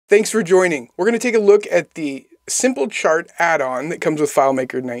Thanks for joining. We're going to take a look at the Simple Chart Add-on that comes with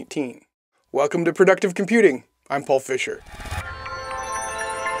FileMaker 19. Welcome to Productive Computing. I'm Paul Fisher.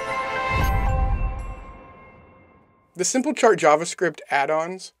 The Simple Chart JavaScript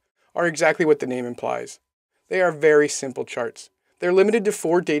add-ons are exactly what the name implies. They are very simple charts. They're limited to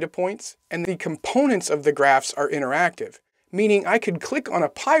 4 data points, and the components of the graphs are interactive, meaning I could click on a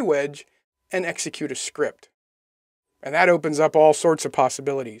pie wedge and execute a script. And that opens up all sorts of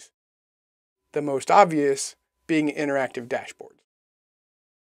possibilities. The most obvious being interactive dashboards.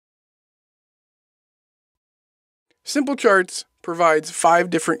 Simple Charts provides 5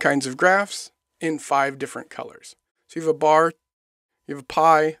 different kinds of graphs in 5 different colors. So you have a bar, you have a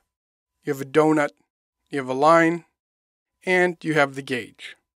pie, you have a donut, you have a line, and you have the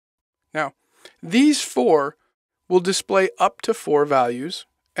gauge. Now, these 4 will display up to 4 values,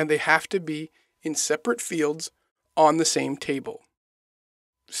 and they have to be in separate fields on the same table.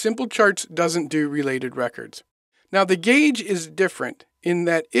 Simple Charts doesn't do related records. Now, the gauge is different in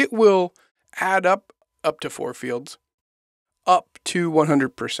that it will add up to 4 fields up to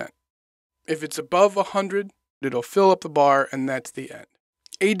 100%. If it's above 100, it'll fill up the bar, and that's the end.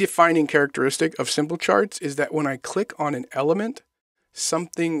 A defining characteristic of Simple Charts is that when I click on an element,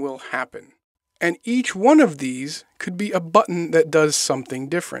 something will happen. And each one of these could be a button that does something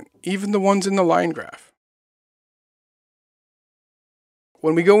different, even the ones in the line graph.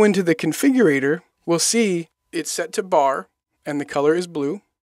 When we go into the configurator, we'll see it's set to bar, and the color is blue.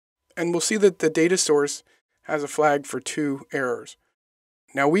 And we'll see that the data source has a flag for 2 errors.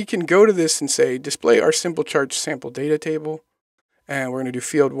 Now we can go to this and say, display our Simple Charts sample data table. And we're going to do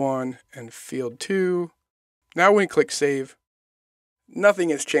field 1 and field 2. Now when we click save, nothing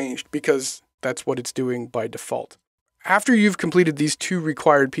has changed because that's what it's doing by default. After you've completed these 2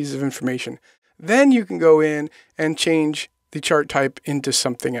 required pieces of information, then you can go in and change the chart type into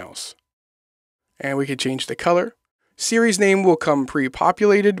something else. And we can change the color. Series name will come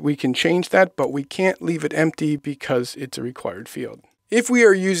pre-populated. We can change that, but we can't leave it empty because it's a required field. If we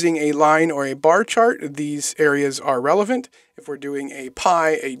are using a line or a bar chart, these areas are relevant. If we're doing a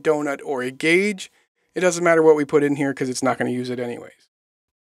pie, a donut, or a gauge, it doesn't matter what we put in here because it's not going to use it anyways.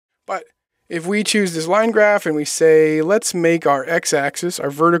 But if we choose this line graph and we say, let's make our x-axis, our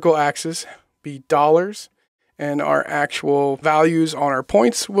vertical axis, be dollars, and our actual values on our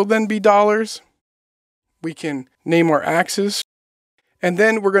points will then be dollars. We can name our axis, and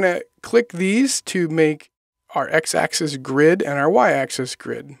then we're going to click these to make our x-axis grid and our y-axis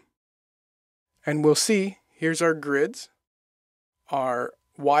grid. And we'll see, here's our grids. Our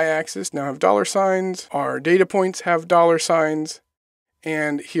y-axis now have dollar signs, our data points have dollar signs,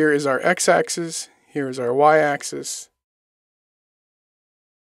 and here is our x-axis, here is our y-axis.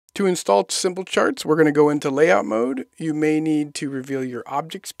 To install Simple Charts, we're going to go into layout mode. You may need to reveal your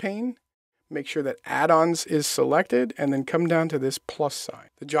objects pane. Make sure that add-ons is selected, and then come down to this plus sign.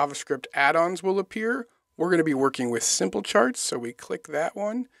 The JavaScript add-ons will appear. We're going to be working with Simple Charts, so we click that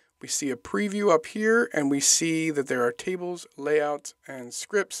one. We see a preview up here, and we see that there are tables, layouts, and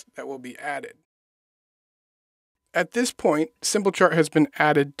scripts that will be added. At this point, Simple Chart has been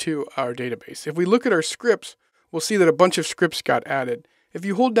added to our database. If we look at our scripts, we'll see that a bunch of scripts got added. If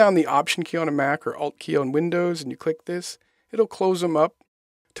you hold down the Option key on a Mac or Alt key on Windows and you click this, it'll close them up.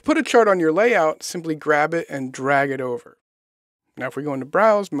 To put a chart on your layout, simply grab it and drag it over. Now if we go into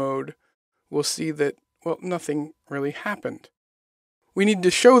Browse mode, we'll see that, well, nothing really happened. We need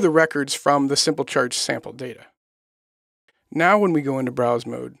to show the records from the Simple Charts sample data. Now when we go into Browse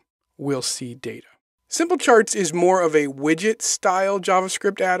mode, we'll see data. Simple Charts is more of a widget-style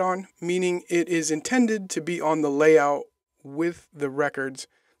JavaScript add-on, meaning it is intended to be on the layout with the records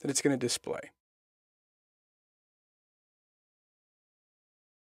that it's going to display.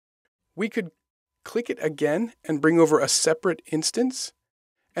 We could click it again and bring over a separate instance,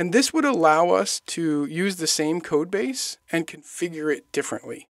 and this would allow us to use the same code base and configure it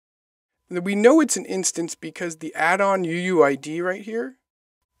differently. We know it's an instance because the add-on UUID right here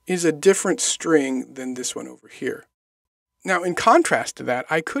is a different string than this one over here. Now, in contrast to that,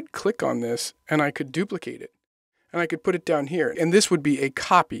 I could click on this and I could duplicate it. And I could put it down here, and this would be a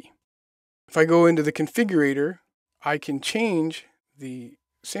copy. If I go into the configurator, I can change the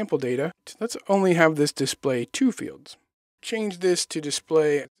sample data. Let's only have this display 2 fields. Change this to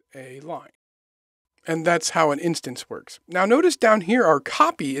display a line. And that's how an instance works. Now notice down here our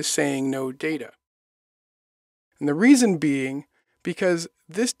copy is saying no data. And the reason being because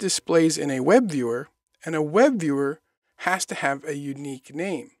this displays in a web viewer, and a web viewer has to have a unique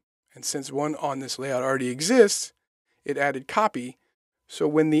name. And since one on this layout already exists, it added copy, so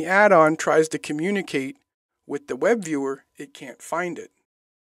when the add-on tries to communicate with the web viewer, it can't find it.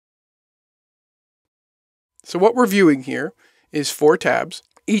 So what we're viewing here is 4 tabs.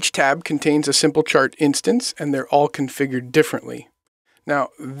 Each tab contains a simple chart instance, and they're all configured differently. Now,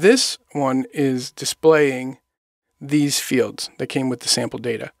 this one is displaying these fields that came with the sample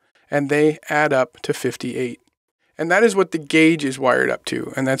data, and they add up to 58. And that is what the gauge is wired up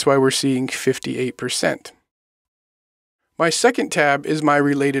to, and that's why we're seeing 58%. My second tab is my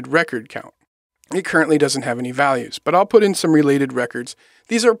related record count. It currently doesn't have any values, but I'll put in some related records.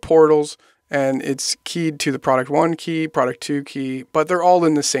 These are portals, and it's keyed to the product 1 key, product 2 key, but they're all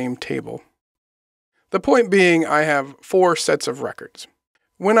in the same table. The point being, I have 4 sets of records.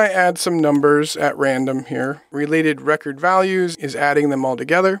 When I add some numbers at random here, related record values is adding them all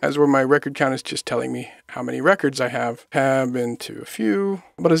together, as where my record count is just telling me how many records I have. Tab into a few,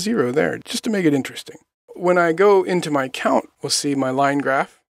 but a 0 there, just to make it interesting. When I go into my count, we'll see my line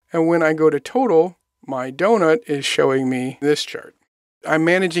graph. And when I go to total, my donut is showing me this chart. I'm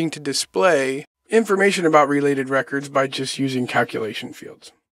managing to display information about related records by just using calculation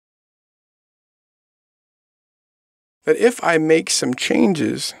fields. That if I make some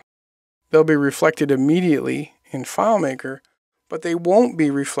changes, they'll be reflected immediately in FileMaker, but they won't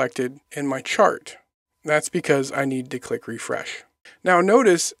be reflected in my chart. That's because I need to click refresh. Now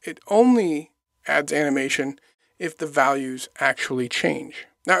notice it only adds animation if the values actually change.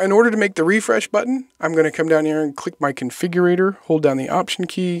 Now in order to make the refresh button, I'm going to come down here and click my configurator, hold down the Option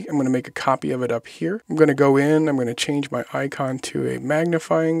key. I'm going to make a copy of it up here. I'm going to go in, I'm going to change my icon to a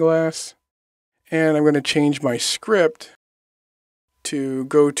magnifying glass. And I'm going to change my script to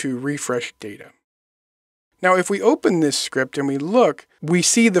go to refresh data. Now, if we open this script and we look, we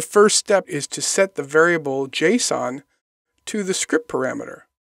see the first step is to set the variable JSON to the script parameter.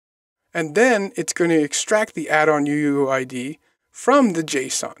 And then it's going to extract the add-on UUID from the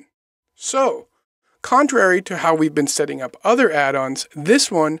JSON. So, contrary to how we've been setting up other add-ons, this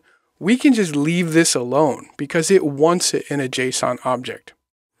one, we can just leave this alone because it wants it in a JSON object.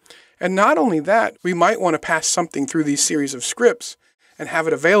 And not only that, we might want to pass something through these series of scripts and have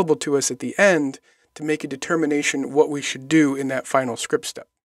it available to us at the end to make a determination what we should do in that final script step.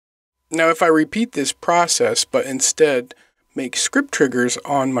 Now, if I repeat this process, but instead make script triggers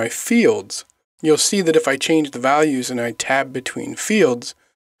on my fields, you'll see that if I change the values and I tab between fields,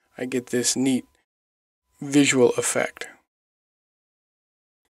 I get this neat visual effect.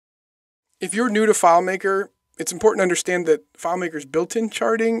 If you're new to FileMaker, it's important to understand that FileMaker's built-in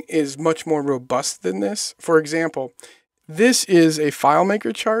charting is much more robust than this. For example, this is a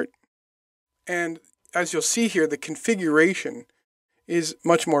FileMaker chart, and as you'll see here, the configuration is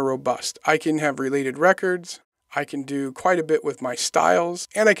much more robust. I can have related records, I can do quite a bit with my styles,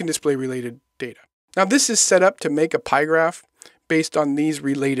 and I can display related data. Now this is set up to make a pie graph based on these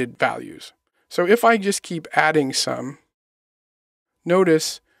related values. So if I just keep adding some,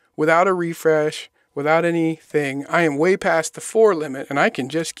 notice without a refresh, without anything, I am way past the 4 limit, and I can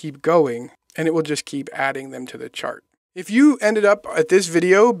just keep going, and it will just keep adding them to the chart. If you ended up at this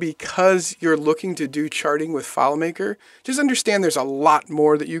video because you're looking to do charting with FileMaker, just understand there's a lot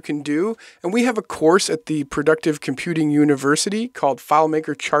more that you can do, and we have a course at the Productive Computing University called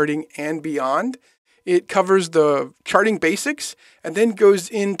FileMaker Charting and Beyond. It covers the charting basics, and then goes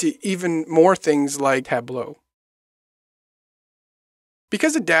into even more things like Tableau.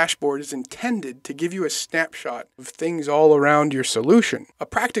 Because a dashboard is intended to give you a snapshot of things all around your solution, a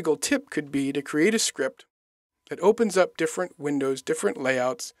practical tip could be to create a script that opens up different windows, different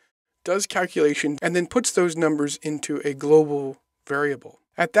layouts, does calculations, and then puts those numbers into a global variable.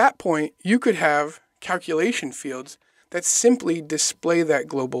 At that point, you could have calculation fields that simply display that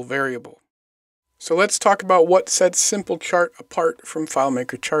global variable. So let's talk about what sets Simple Chart apart from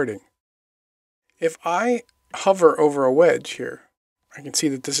FileMaker Charting. If I hover over a wedge here, I can see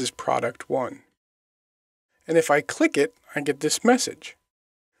that this is product 1. And if I click it, I get this message,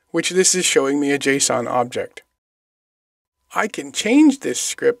 which this is showing me a JSON object. I can change this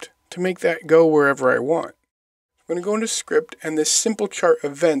script to make that go wherever I want. I'm going to go into script, and this simple chart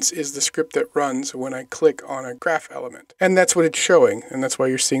events is the script that runs when I click on a graph element. And that's what it's showing, and that's why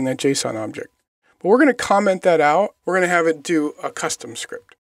you're seeing that JSON object. But we're going to comment that out. We're going to have it do a custom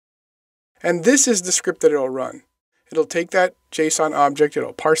script. And this is the script that it'll run. It'll take that JSON object,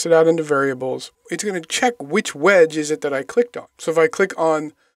 it'll parse it out into variables. It's going to check which wedge is it that I clicked on. So if I click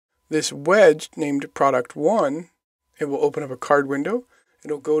on this wedge named product 1, it will open up a card window.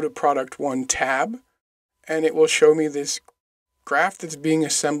 It'll go to product 1 tab, and it will show me this graph that's being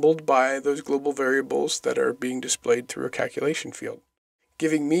assembled by those global variables that are being displayed through a calculation field,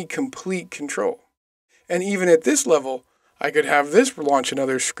 giving me complete control. And even at this level, I could have this launch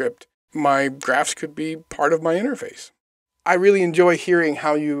another script. My graphs could be part of my interface. I really enjoy hearing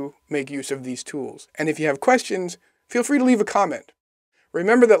how you make use of these tools. And if you have questions, feel free to leave a comment.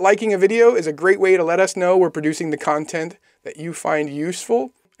 Remember that liking a video is a great way to let us know we're producing the content that you find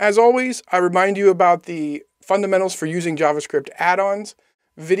useful. As always, I remind you about the Fundamentals for Using JavaScript Add-ons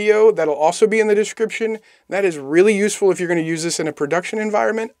video that'll also be in the description. That is really useful if you're going to use this in a production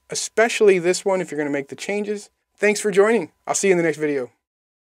environment, especially this one if you're going to make the changes. Thanks for joining. I'll see you in the next video.